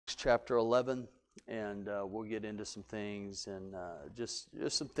chapter 11, and we'll get into some things, and just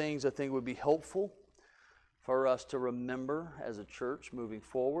some things I think would be helpful for us to remember as a church moving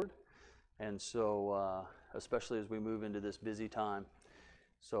forward, and so especially as we move into this busy time.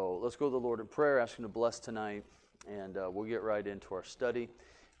 So let's go to the Lord in prayer, ask Him to bless tonight, and we'll get right into our study,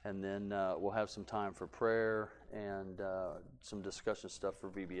 and then we'll have some time for prayer and some discussion stuff for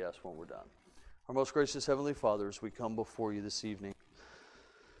VBS when we're done. Our most gracious Heavenly Father, as we come before you this evening,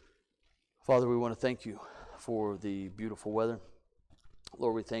 Father, we want to thank you for the beautiful weather.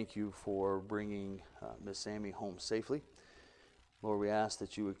 Lord, we thank you for bringing Miss Sammy home safely. Lord, we ask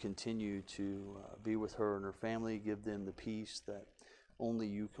that you would continue to be with her and her family, give them the peace that only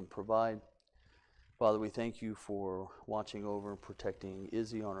you can provide. Father, we thank you for watching over and protecting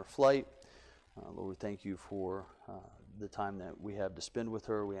Izzy on her flight. Lord, we thank you for the time that we have to spend with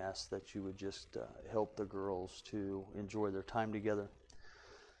her. We ask that you would just help the girls to enjoy their time together.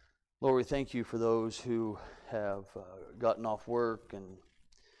 Lord, we thank you for those who have gotten off work and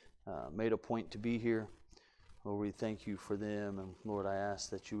made a point to be here. Lord, we thank you for them, and Lord, I ask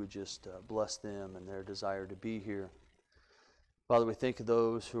that you would just bless them and their desire to be here. Father, we think of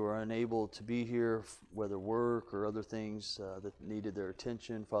those who are unable to be here, whether work or other things that needed their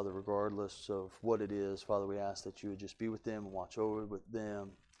attention. Father, regardless of what it is, Father, we ask that you would just be with them and watch over with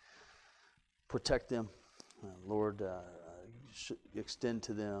them, protect them. Lord, extend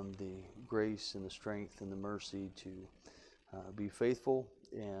to them the grace and the strength and the mercy to be faithful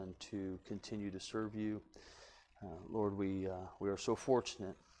and to continue to serve you. Lord, we are so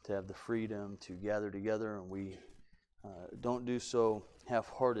fortunate to have the freedom to gather together, and we don't do so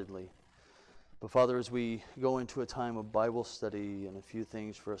half-heartedly. But Father, as we go into a time of Bible study and a few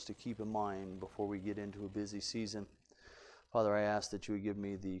things for us to keep in mind before we get into a busy season, Father, I ask that you would give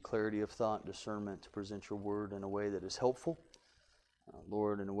me the clarity of thought and discernment to present your word in a way that is helpful,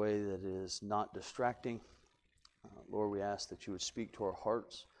 Lord, in a way that is not distracting. Lord, we ask that you would speak to our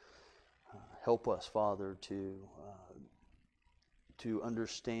hearts. Help us, Father, to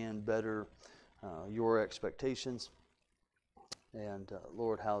understand better your expectations and,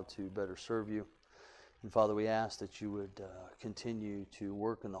 Lord, how to better serve you. And, Father, we ask that you would continue to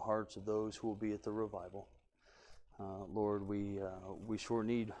work in the hearts of those who will be at the revival. Lord, we sure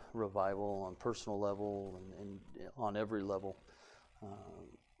need revival on personal level and on every level.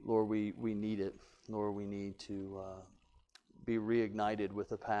 Lord, we need it. Lord, we need to be reignited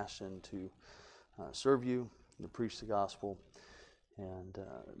with a passion to serve you, to preach the gospel, and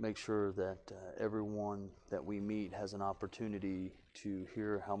make sure that everyone that we meet has an opportunity to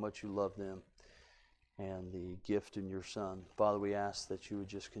hear how much you love them and the gift in your Son. Father, we ask that you would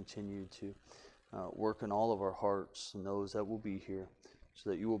just continue to work in all of our hearts and those that will be here so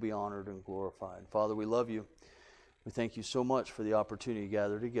that you will be honored and glorified. Father, we love you. We thank you so much for the opportunity to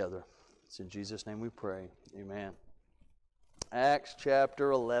gather together. It's in Jesus' name we pray. Amen. Acts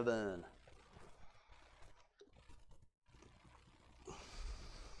chapter 11.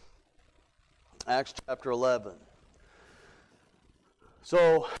 Acts chapter 11.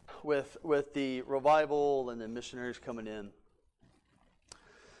 So, with the revival and the missionaries coming in,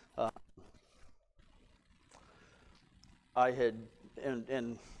 I had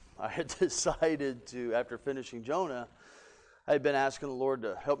decided to, after finishing Jonah, I had been asking the Lord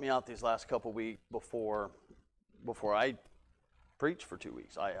to help me out these last couple weeks before I preach for 2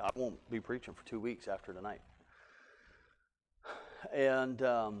 weeks. I won't be preaching for 2 weeks after tonight. And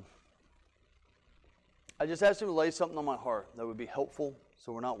I just asked him to lay something on my heart that would be helpful,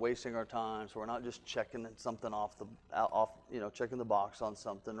 so we're not wasting our time, so we're not just checking something off, checking the box on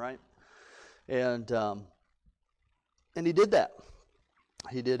something, right? And he did that.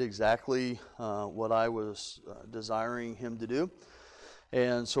 He did exactly what I was desiring him to do.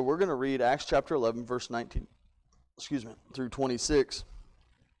 And so we're going to read Acts chapter 11, verse 19, through 26.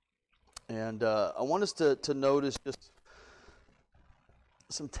 And I want us to notice just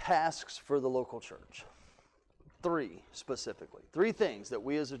some tasks for the local church. 3 specifically. 3 things that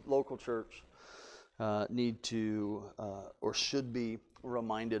we as a local church need to or should be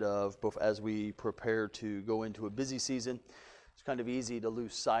reminded of both as we prepare to go into a busy season. It's kind of easy to not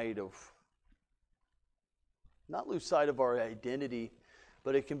lose sight of our identity,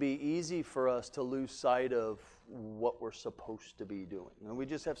 but it can be easy for us to lose sight of what we're supposed to be doing. And we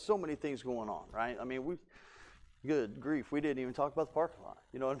just have so many things going on, right? I mean, good grief, we didn't even talk about the parking lot.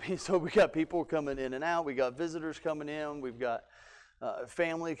 You know what I mean? So we got people coming in and out. We got visitors coming in. We've got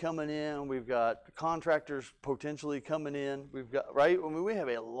family coming in. We've got contractors potentially coming in. We've got, right? I mean, we have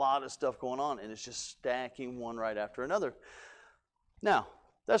a lot of stuff going on, and it's just stacking one right after another. Now,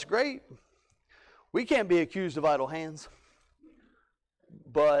 that's great. We can't be accused of idle hands.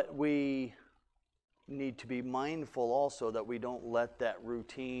 But we need to be mindful also that we don't let that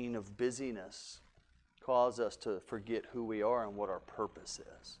routine of busyness cause us to forget who we are and what our purpose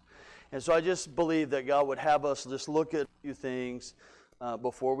is. And so I just believe that God would have us just look at a few things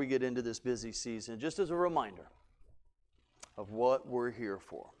before we get into this busy season, just as a reminder of what we're here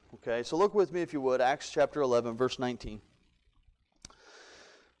for. Okay, so look with me if you would, Acts chapter 11, verse 19.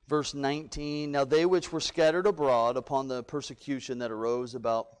 Verse 19, now they which were scattered abroad upon the persecution that arose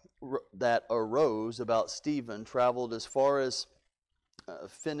about Stephen traveled as far as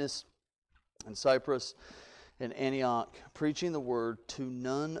Phoenicia and Cyprus and Antioch, preaching the word to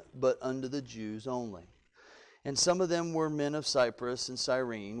none but unto the Jews only. And some of them were men of Cyprus and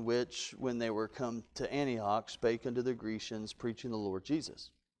Cyrene, which, when they were come to Antioch, spake unto the Grecians, preaching the Lord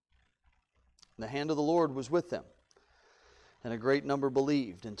Jesus. And the hand of the Lord was with them, and a great number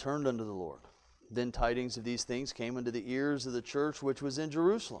believed and turned unto the Lord. Then tidings of these things came unto the ears of the church which was in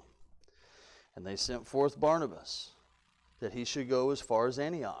Jerusalem. And they sent forth Barnabas, that he should go as far as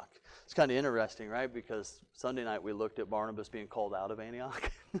Antioch. It's kind of interesting, right? Because Sunday night we looked at Barnabas being called out of Antioch.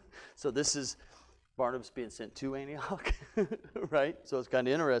 So this is Barnabas being sent to Antioch, right? So it's kind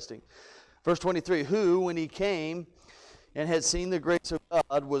of interesting. Verse 23, who, when he came and had seen the grace of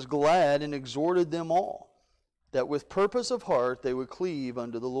God, was glad and exhorted them all, that with purpose of heart they would cleave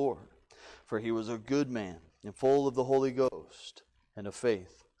unto the Lord. For he was a good man, and full of the Holy Ghost and of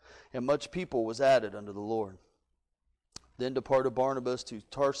faith. And much people was added unto the Lord. Then departed Barnabas to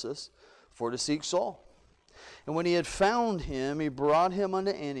Tarsus for to seek Saul. And when he had found him, he brought him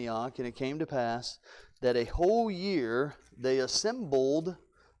unto Antioch. And it came to pass that a whole year they assembled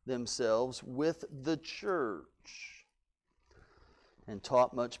themselves with the church and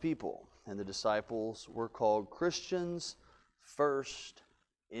taught much people. And the disciples were called Christians first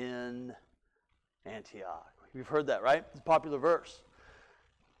in Antioch. You've heard that, right? It's a popular verse.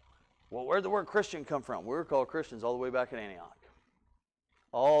 Well, where'd the word Christian come from? We were called Christians all the way back at Antioch.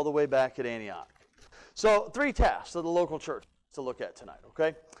 All the way back at Antioch. So 3 tasks of the local church to look at tonight,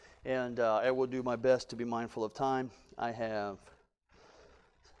 okay? And I will do my best to be mindful of time. I have,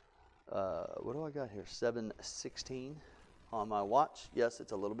 what do I got here? 7:16 on my watch. Yes,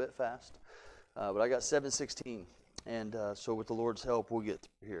 it's a little bit fast. But I got 7:16. And so with the Lord's help, we'll get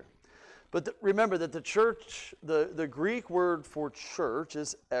through here. But remember that the church, the Greek word for church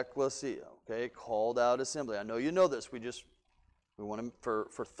is ekklesia, okay? Called out assembly. I know you know this. We want to,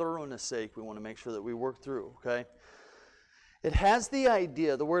 for thoroughness sake, we want to make sure that we work through, okay? It has the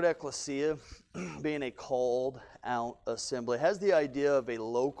idea, the word ekklesia, being a called out assembly, has the idea of a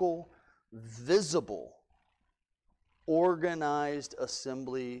local, visible, organized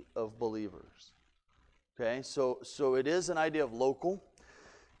assembly of believers. Okay, so it is an idea of local,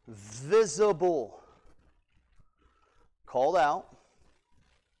 visible, called out,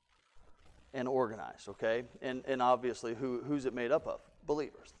 and organized, okay? And obviously, who's it made up of?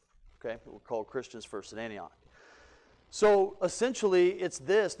 Believers, okay? We're called Christians first at Antioch. So essentially, it's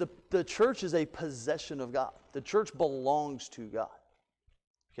this. The church is a possession of God. The church belongs to God,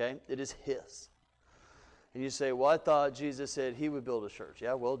 okay? It is His. And you say, well, I thought Jesus said He would build a church.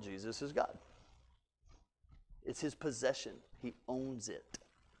 Yeah, well, Jesus is God. It's His possession. He owns it,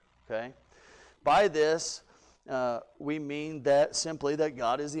 okay? By this, we mean that simply that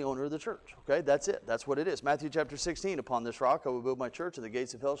God is the owner of the church, okay? That's it. That's what it is. Matthew chapter 16, upon this rock I will build my church, and the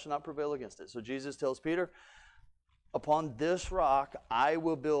gates of hell shall not prevail against it. So Jesus tells Peter, upon this rock I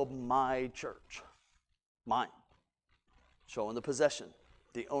will build my church. Mine. Showing the possession,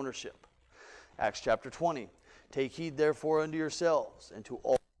 the ownership. Acts chapter 20, take heed therefore unto yourselves and to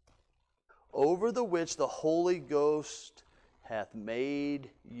all over the which the Holy Ghost hath made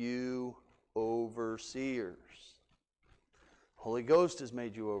you overseers. Holy Ghost has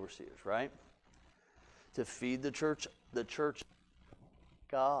made you overseers, right? To feed the church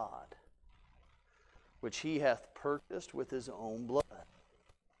God, which He hath purchased with His own blood.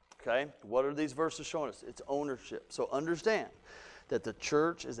 Okay? What are these verses showing us? It's ownership. So understand that the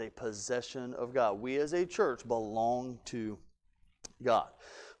church is a possession of God. We as a church belong to God.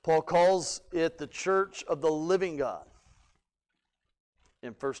 Paul calls it the church of the living God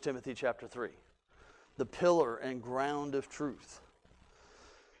in 1 Timothy chapter 3. The pillar and ground of truth.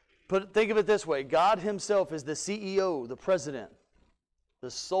 But think of it this way. God Himself is the CEO, the president,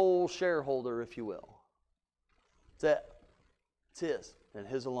 the sole shareholder, if you will. That's it. It's His and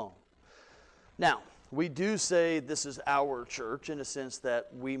His alone. Now, we do say this is our church in a sense that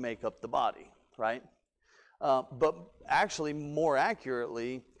we make up the body, right? But actually, more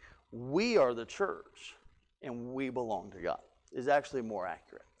accurately, we are the church and we belong to God is actually more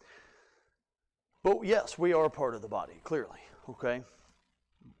accurate. But yes, we are part of the body, clearly, okay?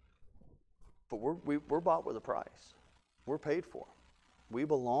 But we're bought with a price. We're paid for. We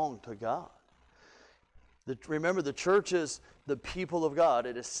belong to God. Remember, the church is the people of God.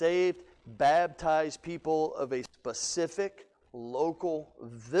 It is saved, baptized people of a specific, local,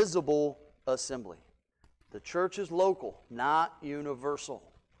 visible assembly. The church is local, not universal.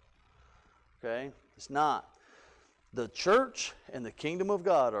 Okay? It's not. The church and the kingdom of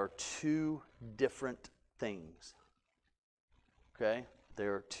God are two different things. Okay? They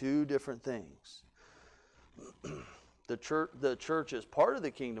are two different things. The church is part of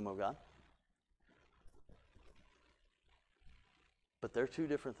the kingdom of God. But they're two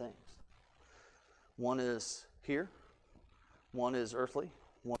different things. One is here. One is earthly.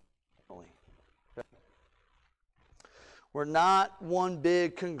 One is heavenly. Okay? We're not one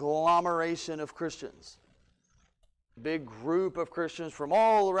big conglomeration of Christians. Big group of Christians from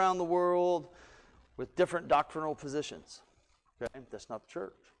all around the world with different doctrinal positions. Okay? That's not the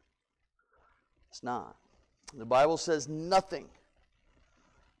church. It's not. The Bible says nothing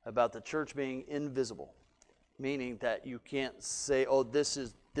about the church being invisible, meaning that you can't say, oh, this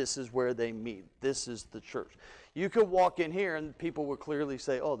is where they meet. This is the church. You could walk in here and people would clearly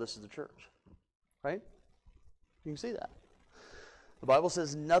say, oh, this is the church. Right? You can see that. The Bible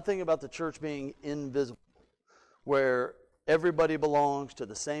says nothing about the church being invisible, where everybody belongs to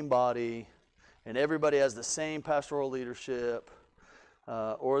the same body and everybody has the same pastoral leadership,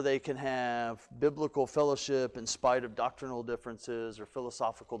 or they can have biblical fellowship in spite of doctrinal differences or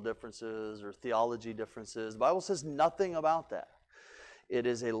philosophical differences or theology differences. The Bible says nothing about that. It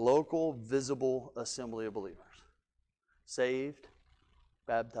is a local, visible assembly of believers. Saved,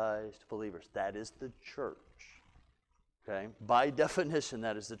 baptized believers. That is the church. Okay? By definition,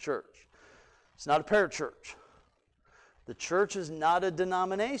 that is the church. It's not a parachurch. The church is not a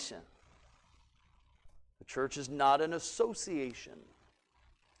denomination. The church is not an association.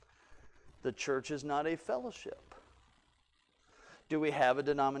 The church is not a fellowship. Do we have a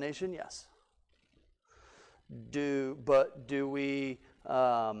denomination? Yes. But we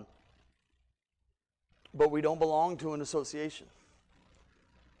don't belong to an association.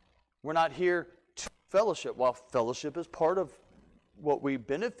 We're not here to fellowship. While fellowship is part of what we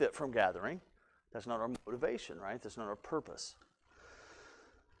benefit from gathering, that's not our motivation, right? That's not our purpose.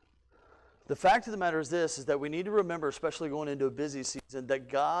 The fact of the matter is this, is that we need to remember, especially going into a busy season, that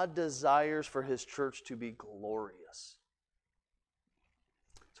God desires for His church to be glorious.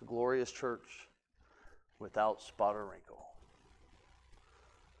 It's a glorious church without spot or wrinkle.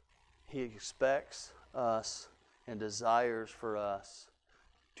 He expects us and desires for us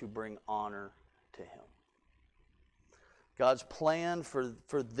to bring honor to Him. God's plan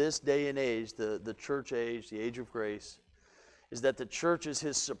for this day and age, the church age, the age of grace, is that the church is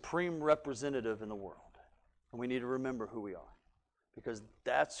His supreme representative in the world. And we need to remember who we are, because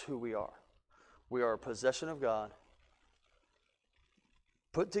that's who we are. We are a possession of God,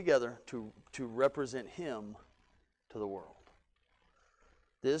 put together to represent Him to the world.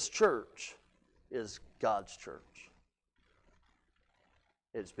 This church is God's church.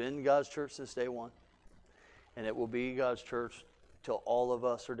 It's been God's church since day one, and it will be God's church till all of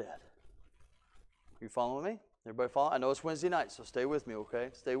us are dead. You following me? Everybody follow? I know it's Wednesday night, so stay with me, okay?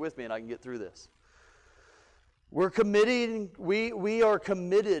 Stay with me and I can get through this. We're committed, we are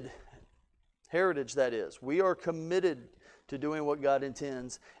committed, heritage that is. We are committed to doing what God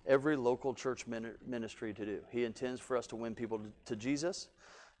intends every local church ministry to do. He intends for us to win people to Jesus,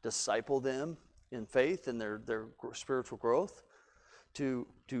 disciple them in faith and their spiritual growth, to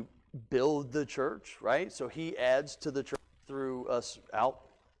build the church, right? So He adds to the church through us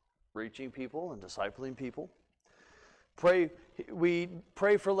outreaching people and discipling people. We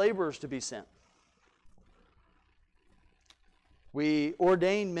pray for laborers to be sent. We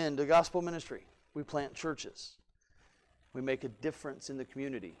ordain men to gospel ministry. We plant churches. We make a difference in the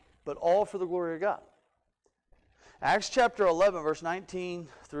community, but all for the glory of God. Acts chapter 11, verse 19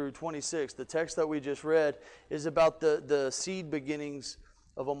 through 26, the text that we just read, is about the seed beginnings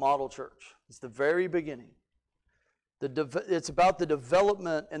of a model church. It's the very beginning. It's about the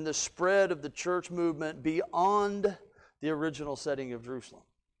development and the spread of the church movement beyond the original setting of Jerusalem.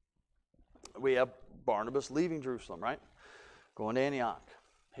 We have Barnabas leaving Jerusalem, right? Going to Antioch.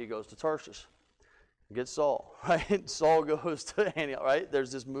 He goes to Tarshish. Gets Saul, right? Saul goes to Antioch, right?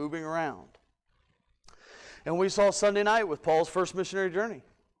 There's this moving around. And we saw Sunday night with Paul's first missionary journey.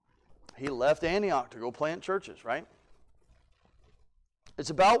 He left Antioch to go plant churches, right?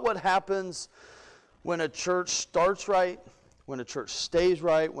 It's about what happens when a church starts right, when a church stays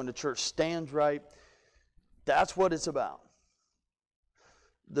right, when a church stands right. That's what it's about.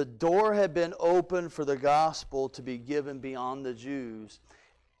 The door had been opened for the gospel to be given beyond the Jews.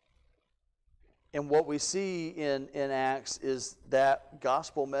 And what we see in Acts is that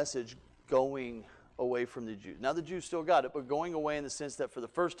gospel message going away from the Jews. Now the Jews still got it, but going away in the sense that for the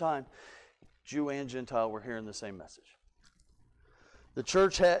first time, Jew and Gentile were hearing the same message. The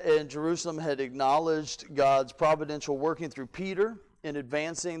church in Jerusalem had acknowledged God's providential working through Peter in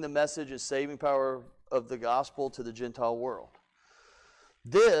advancing the message and saving power of the gospel to the Gentile world.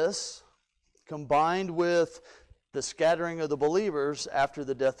 This, combined with the scattering of the believers after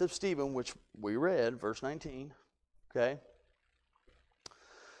the death of Stephen, which we read, verse 19, okay?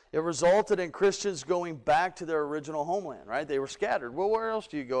 It resulted in Christians going back to their original homeland, right? They were scattered. Well, where else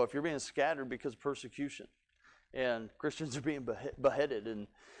do you go if you're being scattered because of persecution? And Christians are being beheaded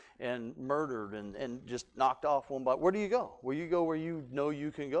and murdered and just knocked off one by. Where do you go? Well, you go where you know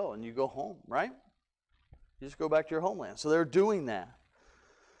you can go, and you go home, right? You just go back to your homeland. So they're doing that.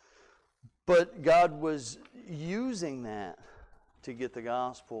 But God was using that to get the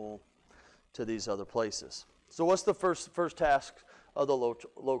gospel to these other places. So what's the first task of the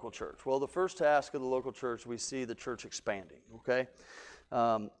local church? Well, the first task of the local church, we see the church expanding, okay?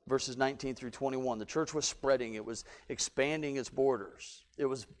 Verses 19 through 21. The church was spreading. It was expanding its borders. It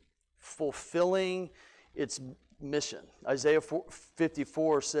was fulfilling its mission. Isaiah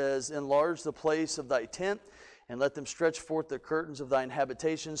 54 says, "Enlarge the place of thy tent, and let them stretch forth the curtains of thine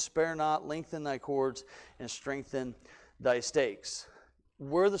habitation. Spare not, lengthen thy cords, and strengthen thy stakes."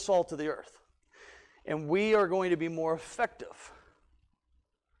 We're the salt of the earth. And we are going to be more effective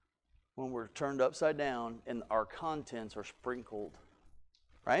when we're turned upside down and our contents are sprinkled.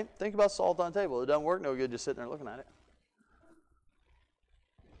 Right? Think about salt on the table. It doesn't work no good just sitting there looking at it.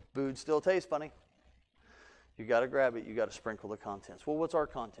 Food still tastes funny. You got to grab it. You got to sprinkle the contents. Well, what's our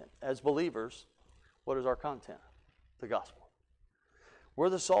content? As believers, what is our content? The gospel. We're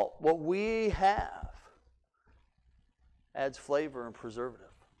the salt. What we have adds flavor and preservative.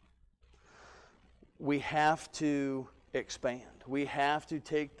 We have to expand. We have to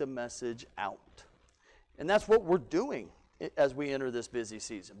take the message out. And that's what we're doing as we enter this busy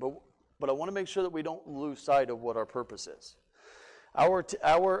season. But I want to make sure that we don't lose sight of what our purpose is.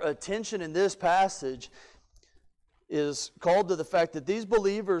 Our attention in this passage is called to the fact that these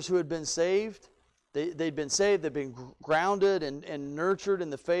believers who had been saved, they'd been grounded and nurtured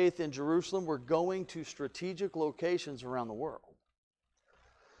in the faith in Jerusalem, were going to strategic locations around the world.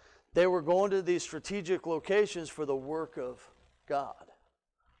 They were going to these strategic locations for the work of God.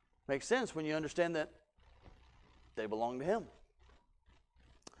 Makes sense when you understand that they belong to Him.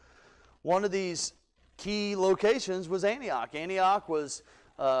 One of these key locations was Antioch. Antioch was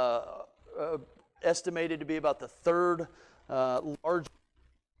estimated to be about the third largest.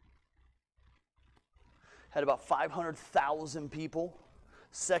 Had about 500,000 people,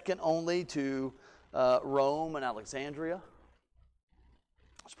 second only to Rome and Alexandria.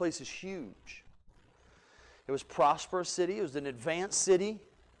 This place is huge. It was a prosperous city. It was an advanced city.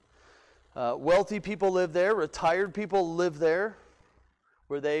 Wealthy people lived there. Retired people lived there.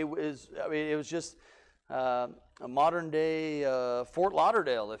 It was just a modern day Fort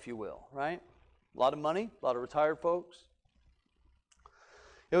Lauderdale, if you will, right? A lot of money, a lot of retired folks.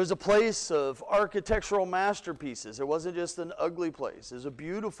 It was a place of architectural masterpieces. It wasn't just an ugly place. It was a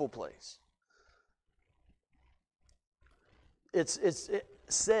beautiful place. It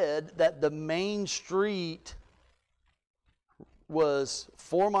said that the main street was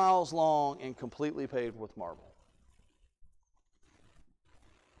 4 miles long and completely paved with marble.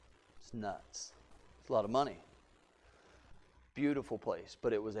 It's nuts. It's a lot of money. Beautiful place,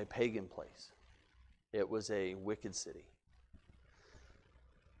 but it was a pagan place. It was a wicked city.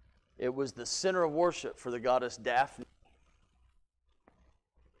 It was the center of worship for the goddess Daphne.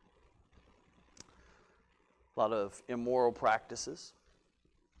 A lot of immoral practices,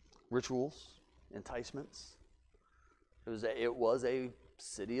 rituals, enticements. It was a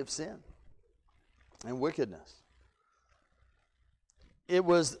city of sin and wickedness. It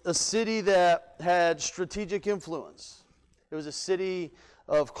was a city that had strategic influence. It was a city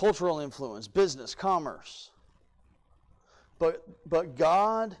of cultural influence, business, commerce. But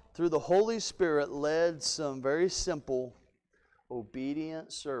God, through the Holy Spirit, led some very simple,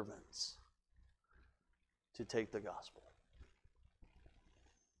 obedient servants to take the gospel.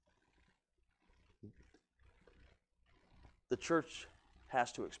 The church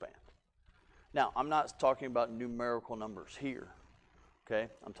has to expand. Now, I'm not talking about numerical numbers here, okay?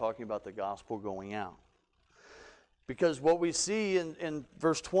 I'm talking about the gospel going out. Because what we see in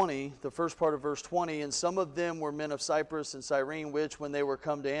verse 20, the first part of verse 20, and some of them were men of Cyprus and Cyrene, which when they were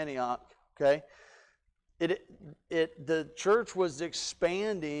come to Antioch, okay, the church was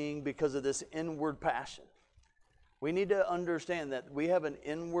expanding because of this inward passion. We need to understand that we have an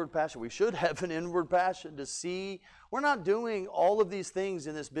inward passion. We should have an inward passion to see. We're not doing all of these things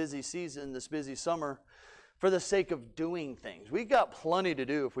in this busy season, this busy summer, for the sake of doing things. We got plenty to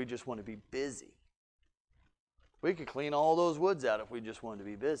do if we just want to be busy. We could clean all those woods out if we just wanted to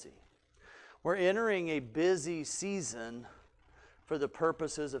be busy. We're entering a busy season for the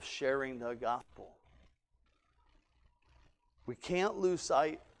purposes of sharing the gospel. We can't lose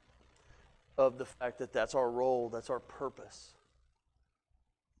sight of the fact that that's our role, that's our purpose.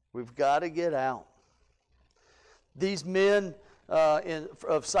 We've got to get out. These men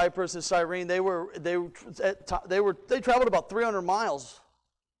of Cyprus and Cyrene, they traveled about 300 miles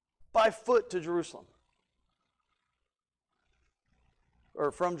by foot to Jerusalem,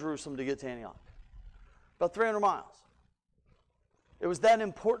 or from Jerusalem to get to Antioch. About 300 miles. It was that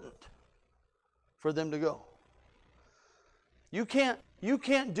important for them to go. You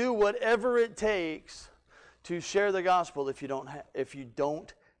can't do whatever it takes to share the gospel if you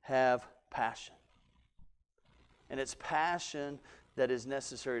don't have passion. And it's passion that is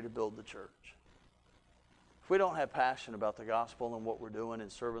necessary to build the church. If we don't have passion about the gospel and what we're doing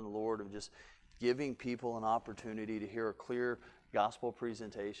and serving the Lord and just giving people an opportunity to hear a clear gospel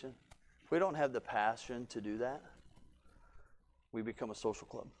presentation, if we don't have the passion to do that, we become a social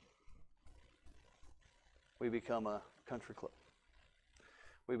club. We become a country club.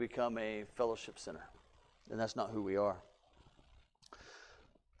 We become a fellowship center. And that's not who we are.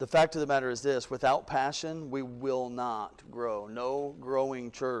 The fact of the matter is this: without passion, we will not grow. No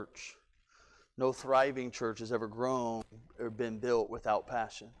growing church, no thriving church has ever grown or been built without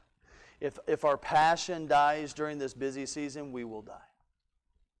passion. If our passion dies during this busy season, we will die.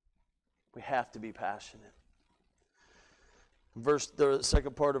 We have to be passionate. The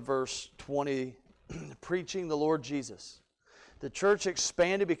second part of verse 20, preaching the Lord Jesus. The church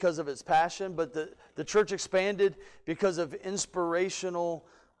expanded because of its passion, but the church expanded because of inspirational,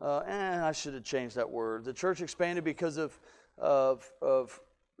 I should have changed that word. The church expanded because of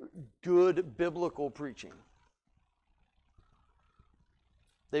good biblical preaching.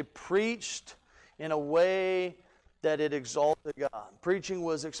 They preached in a way that it exalted God. Preaching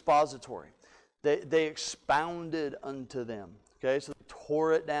was expository. They expounded unto them. Okay, so they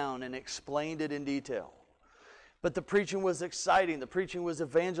tore it down and explained it in detail. But the preaching was exciting. The preaching was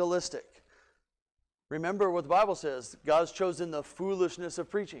evangelistic. Remember what the Bible says. God's chosen the foolishness of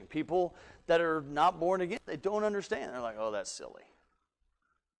preaching. People that are not born again, they don't understand. They're like, oh, that's silly.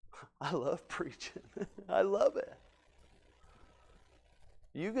 I love preaching. I love it.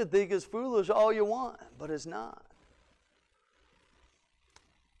 You could think it's foolish all you want, but it's not.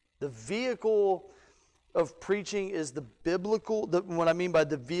 The vehicle of preaching is the biblical, what I mean by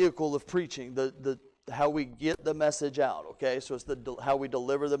the vehicle of preaching, the how we get the message out, okay? So it's how we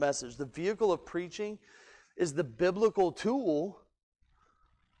deliver the message. The vehicle of preaching is the biblical tool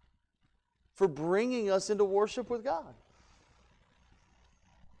for bringing us into worship with God.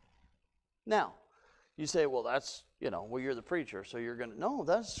 Now, you say, well, that's, you're the preacher, so you're going to, no,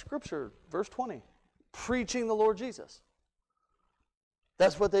 that's Scripture, verse 20. Preaching the Lord Jesus.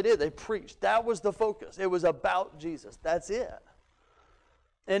 That's what they did. They preached. That was the focus. It was about Jesus. That's it.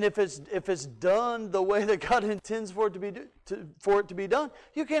 And if it's done the way that God intends for it to be done,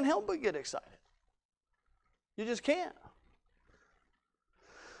 you can't help but get excited. You just can't.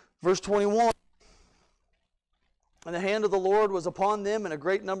 Verse 21. And the hand of the Lord was upon them, and a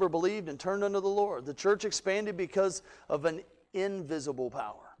great number believed and turned unto the Lord. The church expanded because of an invisible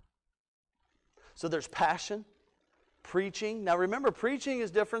power. So there's passion. Preaching. Now remember, preaching is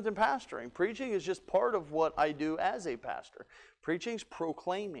different than pastoring. Preaching is just part of what I do as a pastor. Preaching's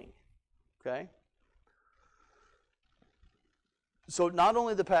proclaiming. Okay? So not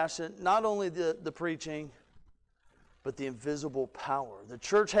only the passion, not only the preaching, but the invisible power. The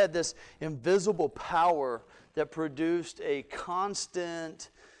church had this invisible power that produced a constant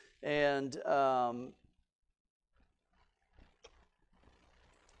and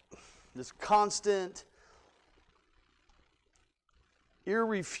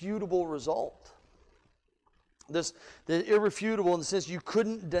irrefutable result. The irrefutable in the sense you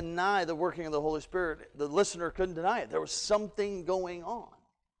couldn't deny the working of the Holy Spirit. The listener couldn't deny it. There was something going on.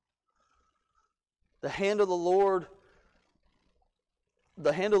 The hand of the Lord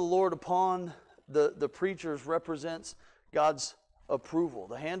upon the preachers represents God's approval.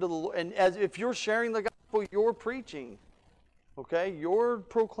 The hand of the Lord, and as if you're sharing the gospel, you're preaching. Okay? You're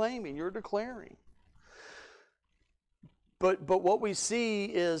proclaiming, you're declaring. But what we see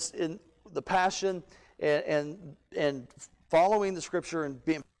is in the passion and following the Scripture and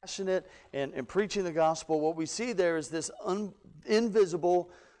being passionate and preaching the gospel, what we see there is this invisible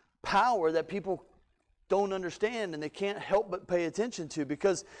power that people don't understand and they can't help but pay attention to,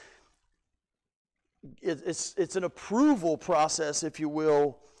 because it's an approval process, if you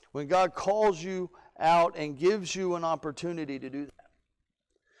will, when God calls you out and gives you an opportunity to do that.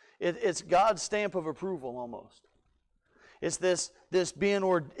 It's God's stamp of approval almost. It's this being,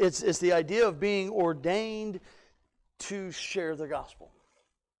 or it's the idea of being ordained to share the gospel.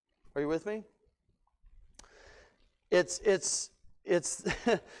 Are you with me? It's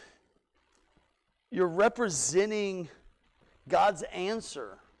you're representing God's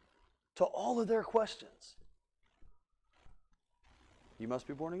answer to all of their questions. You must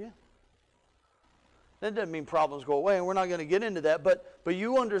be born again. That doesn't mean problems go away, and we're not going to get into that, but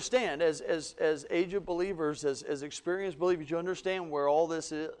you understand, as aged believers, as experienced believers, you understand where all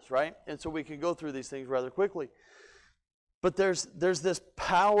this is, right? And so we can go through these things rather quickly. But there's this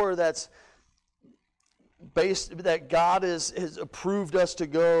power that's based, that God has approved us to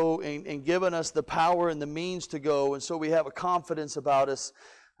go and given us the power and the means to go, and so we have a confidence about us.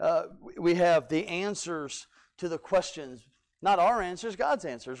 We have the answers to the questions, not our answers, God's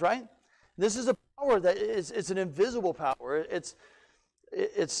answers, right? This is a power that it's an invisible power.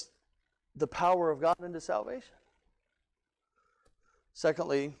 It's the power of God into salvation.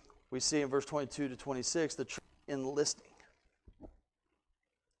 Secondly, we see in verse 22 to 26 the church enlisting.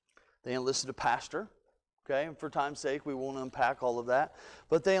 They enlisted a pastor. Okay, and for time's sake, we won't unpack all of that.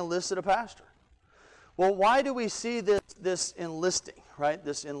 But they enlisted a pastor. Well, why do we see this enlisting, right?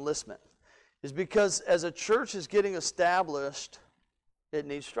 This enlistment is because as a church is getting established, it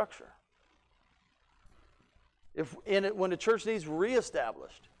needs structure. When a church needs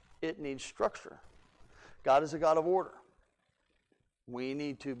reestablished, it needs structure. God is a God of order. We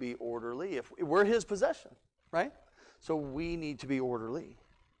need to be orderly. If we're His possession, right? So we need to be orderly.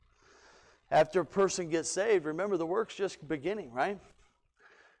 After a person gets saved, remember the work's just beginning, right?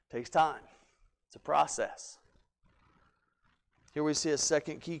 It takes time. It's a process. Here we see a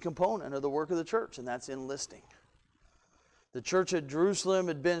second key component of the work of the church, and that's enlisting. The church at Jerusalem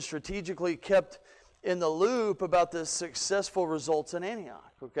had been strategically kept in the loop about the successful results in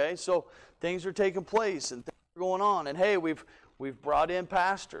Antioch. Okay, so things are taking place and things are going on, and hey, we've brought in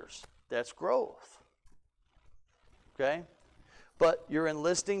pastors. That's growth. Okay. But you're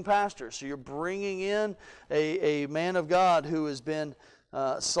enlisting pastors. So you're bringing in a man of God who has been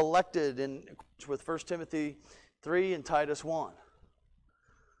selected with 1 Timothy 3 and Titus 1.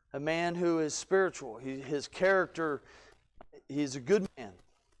 A man who is spiritual. His character, he's a good man.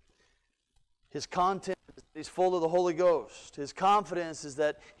 His content is he's full of the Holy Ghost. His confidence is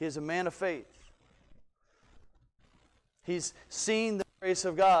that he is a man of faith. He's seen the grace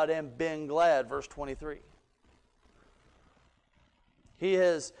of God and been glad, verse 23. He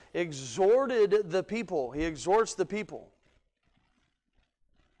has exhorted the people. He exhorts the people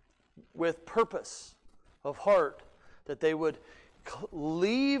with purpose of heart that they would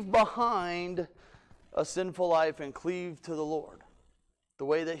leave behind a sinful life and cleave to the Lord. The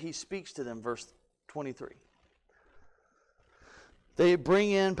way that He speaks to them, verse 23. They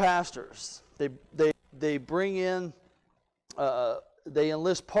bring in pastors. They bring in, they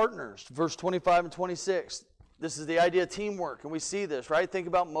enlist partners, verse 25 and 26. This is the idea of teamwork, and we see this, right? Think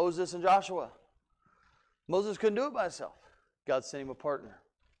about Moses and Joshua. Moses couldn't do it by himself. God sent him a partner.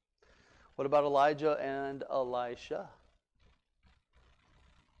 What about Elijah and Elisha?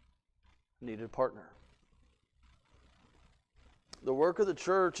 Needed a partner. The work of the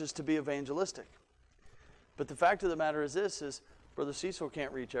church is to be evangelistic. But the fact of the matter is this, is Brother Cecil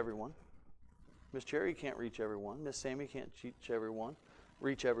can't reach everyone. Miss Cherry can't reach everyone. Miss Sammy can't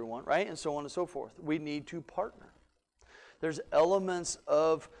reach everyone, right? And so on and so forth. We need to partner. There's elements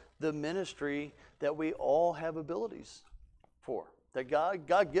of the ministry that we all have abilities for, that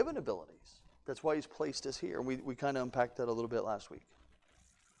God-given abilities. That's why He's placed us here. We kind of unpacked that a little bit last week.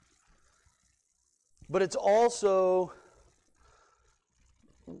 But it's also,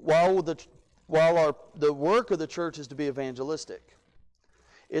 while the work of the church is to be evangelistic,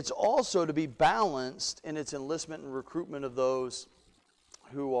 it's also to be balanced in its enlistment and recruitment of those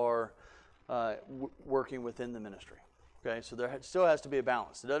who are working within the ministry. Okay, so there still has to be a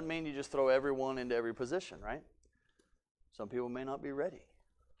balance. It doesn't mean you just throw everyone into every position, right? Some people may not be ready.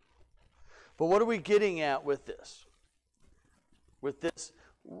 But what are we getting at with this? With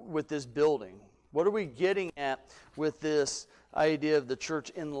this building? What are we getting at with this idea of the church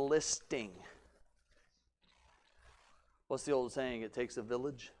enlisting? What's the old saying? It takes a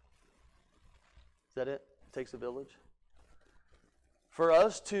village. Is that it? It takes a village. For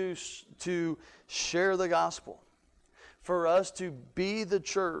us to share the gospel, for us to be the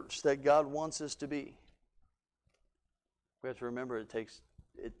church that God wants us to be, we have to remember it takes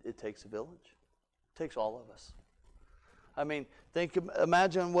a village. It takes all of us. I mean,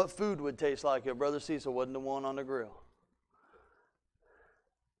 imagine what food would taste like if Brother Cecil wasn't the one on the grill.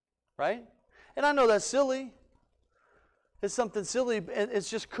 Right? And I know that's silly. It's something silly, and it's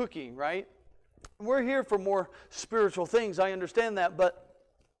just cooking, right? We're here for more spiritual things. I understand that, but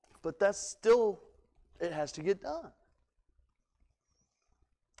that's still, it has to get done.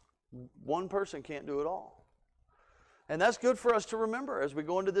 One person can't do it all. And that's good for us to remember as we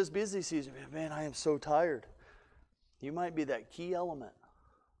go into this busy season. Man, I am so tired. You might be that key element.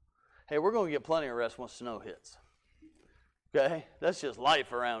 Hey, we're going to get plenty of rest once snow hits. Okay? That's just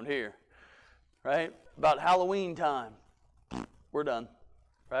life around here. Right? About Halloween time, we're done.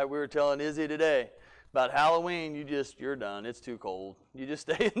 Right? We were telling Izzy today, about Halloween, you're done. It's too cold. You just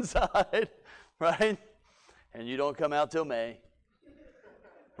stay inside. Right? And you don't come out till May.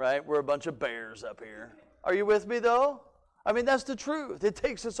 Right? We're a bunch of bears up here. Are you with me, though? I mean, that's the truth. It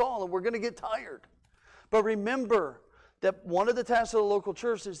takes us all, and we're going to get tired. But remember that one of the tasks of the local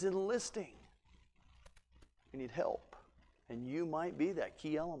church is enlisting. We need help, and you might be that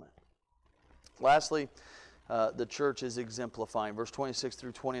key element. Lastly, the church is exemplifying. Verse 26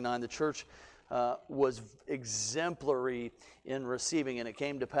 through 29, the church was exemplary in receiving, and it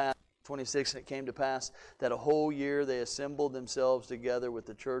came to pass, 26, and it came to pass that a whole year they assembled themselves together with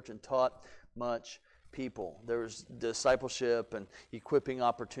the church and taught much people. There was discipleship and equipping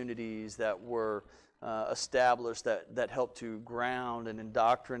opportunities that were established that helped to ground and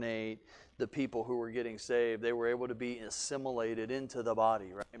indoctrinate the people who were getting saved. They were able to be assimilated into the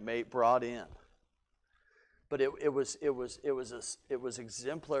body, right? Brought in. But it was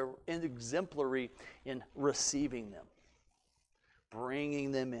exemplary in receiving them,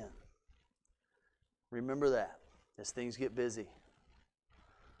 bringing them in. Remember that as things get busy.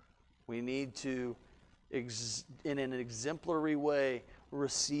 We need to, in an exemplary way,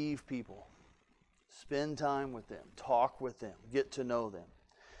 receive people. Spend time with them. Talk with them. Get to know them.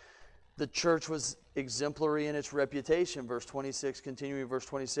 The church was exemplary in its reputation. Verse 26, continuing verse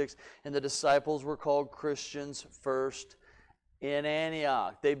 26. And the disciples were called Christians first in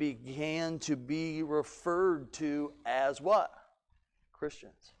Antioch. They began to be referred to as what?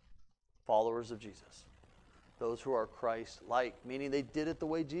 Christians. Followers of Jesus. Those who are Christ-like, meaning they did it the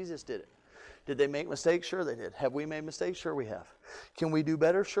way Jesus did it. Did they make mistakes? Sure they did. Have we made mistakes? Sure we have. Can we do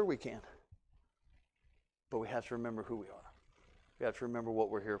better? Sure we can. But we have to remember who we are. We have to remember what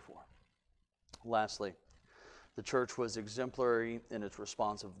we're here for. Lastly, the church was exemplary in its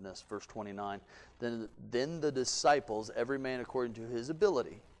responsiveness. Verse 29, then the disciples, every man according to his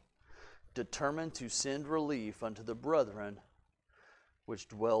ability, determined to send relief unto the brethren which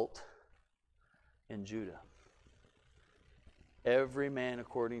dwelt in Judah. Every man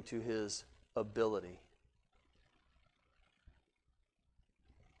according to his ability.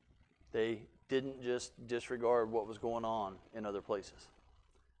 They didn't just disregard what was going on in other places.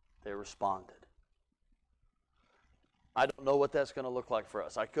 They responded. I don't know what that's going to look like for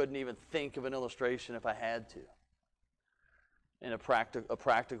us. I couldn't even think of an illustration if I had to. In a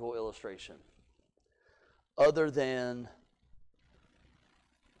practical illustration. Other than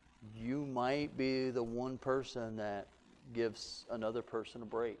you might be the one person that gives another person a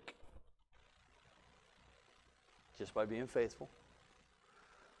break. Just by being faithful.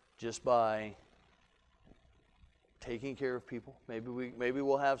 Just by taking care of people. Maybe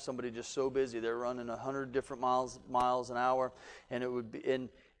we'll have somebody just so busy they're running 100 different miles an hour, and it would be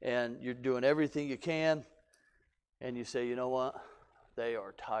and you're doing everything you can, and you say, you know what, they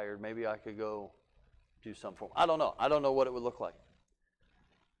are tired. Maybe I could go do something for them. I don't know. I don't know what it would look like.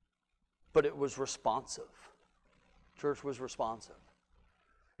 But it was responsive. Church was responsive.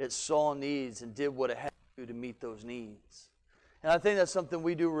 It saw needs and did what it had to do to meet those needs. And I think that's something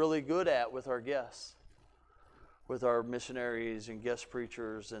we do really good at with our guests, with our missionaries and guest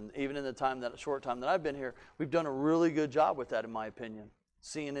preachers, and even in the short time that I've been here, we've done a really good job with that, in my opinion.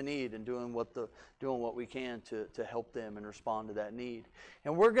 Seeing a need and doing what we can to help them and respond to that need.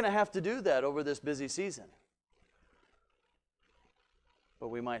 And we're going to have to do that over this busy season. But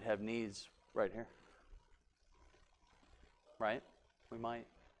we might have needs right here. Right? We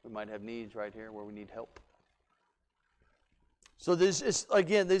might have needs right here where we need help. So these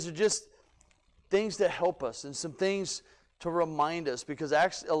are just things to help us and some things to remind us, because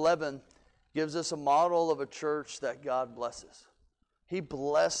Acts 11 gives us a model of a church that God blesses. He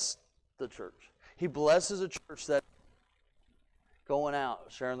blessed the church. He blesses a church that going out,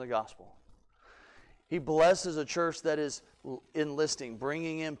 sharing the gospel. He blesses a church that is enlisting,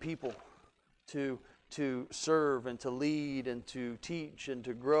 bringing in people to serve and to lead and to teach and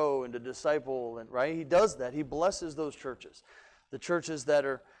to grow and to disciple. And right, He does that. He blesses those churches. The churches that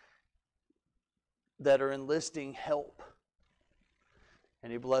are that are enlisting help.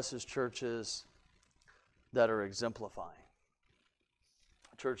 And He blesses churches that are exemplifying.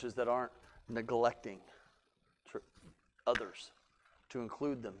 Churches that aren't neglecting others to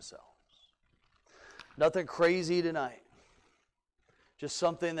include themselves. Nothing crazy tonight. Just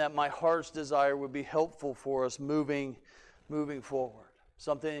something that my heart's desire would be helpful for us moving forward.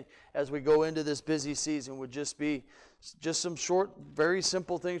 Something as we go into this busy season would just be just some short, very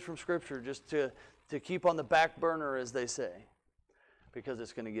simple things from Scripture just to keep on the back burner, as they say, because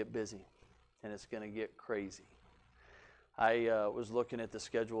it's going to get busy and it's going to get crazy. I was looking at the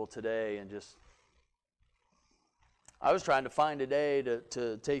schedule today and I was trying to find a day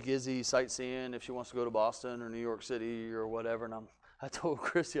to take Izzy sightseeing if she wants to go to Boston or New York City or whatever. And I told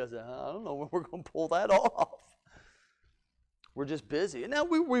Christy, I said, I don't know when we're going to pull that off. We're just busy. And now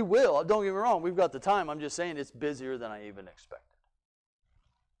we will. Don't get me wrong. We've got the time. I'm just saying it's busier than I even expected.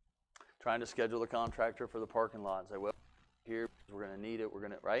 Trying to schedule a contractor for the parking lot and say, well, here, we're going to need it. We're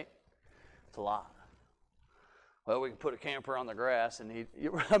going to, right? It's a lot. Well, we can put a camper on the grass and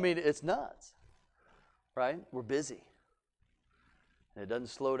it's nuts. Right? We're busy. And it doesn't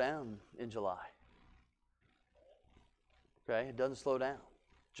slow down in July. Okay? It doesn't slow down.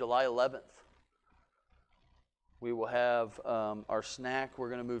 July 11th. We will have our snack. We're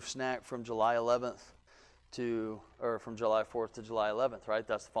going to move snack from July 11th from July 4th to July 11th, right?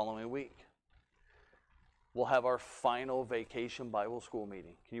 That's the following week. We'll have our final vacation Bible school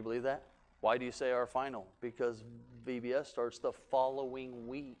meeting. Can you believe that? Why do you say our final? Because VBS starts the following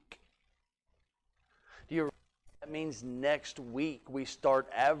week. That means next week we start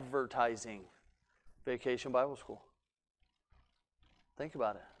advertising Vacation Bible School. Think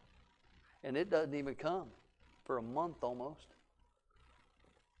about it. And it doesn't even come for a month almost.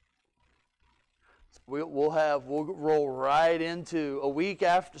 We'll roll right into a week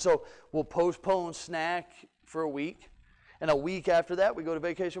after. So we'll postpone snack for a week. And a week after that, we go to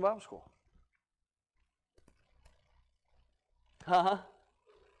Vacation Bible School.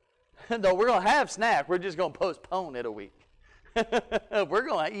 No, we're going to have snack. We're just going to postpone it a week. We're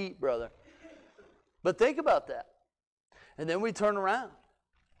going to eat, brother. But think about that. And then we turn around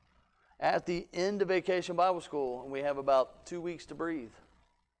at the end of Vacation Bible School, and we have about 2 weeks to breathe.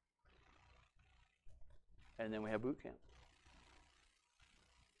 And then we have boot camp.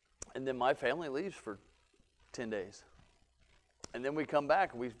 And then my family leaves for 10 days. And then we come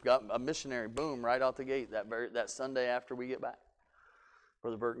back, and we've got a missionary, boom, right out the gate that Sunday after we get back.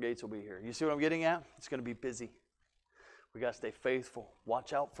 Brother Burton Gates will be here. You see what I'm getting at? It's going to be busy. We got to stay faithful.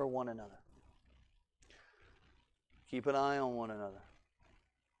 Watch out for one another. Keep an eye on one another.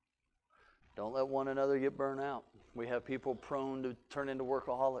 Don't let one another get burned out. We have people prone to turn into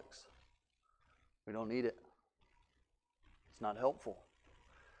workaholics. We don't need it. It's not helpful.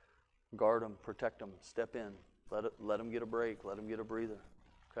 Guard them, protect them, step in. Let them get a break. Let them get a breather.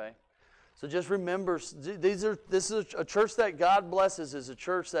 Okay? So just remember, this is a church that God blesses, is a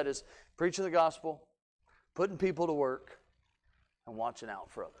church that is preaching the gospel, putting people to work, and watching out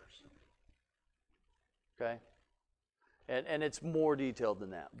for others. Okay? And it's more detailed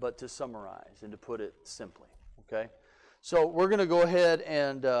than that, but to summarize and to put it simply. Okay? So we're going to go ahead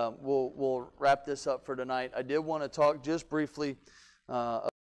and we'll wrap this up for tonight. I did want to talk just briefly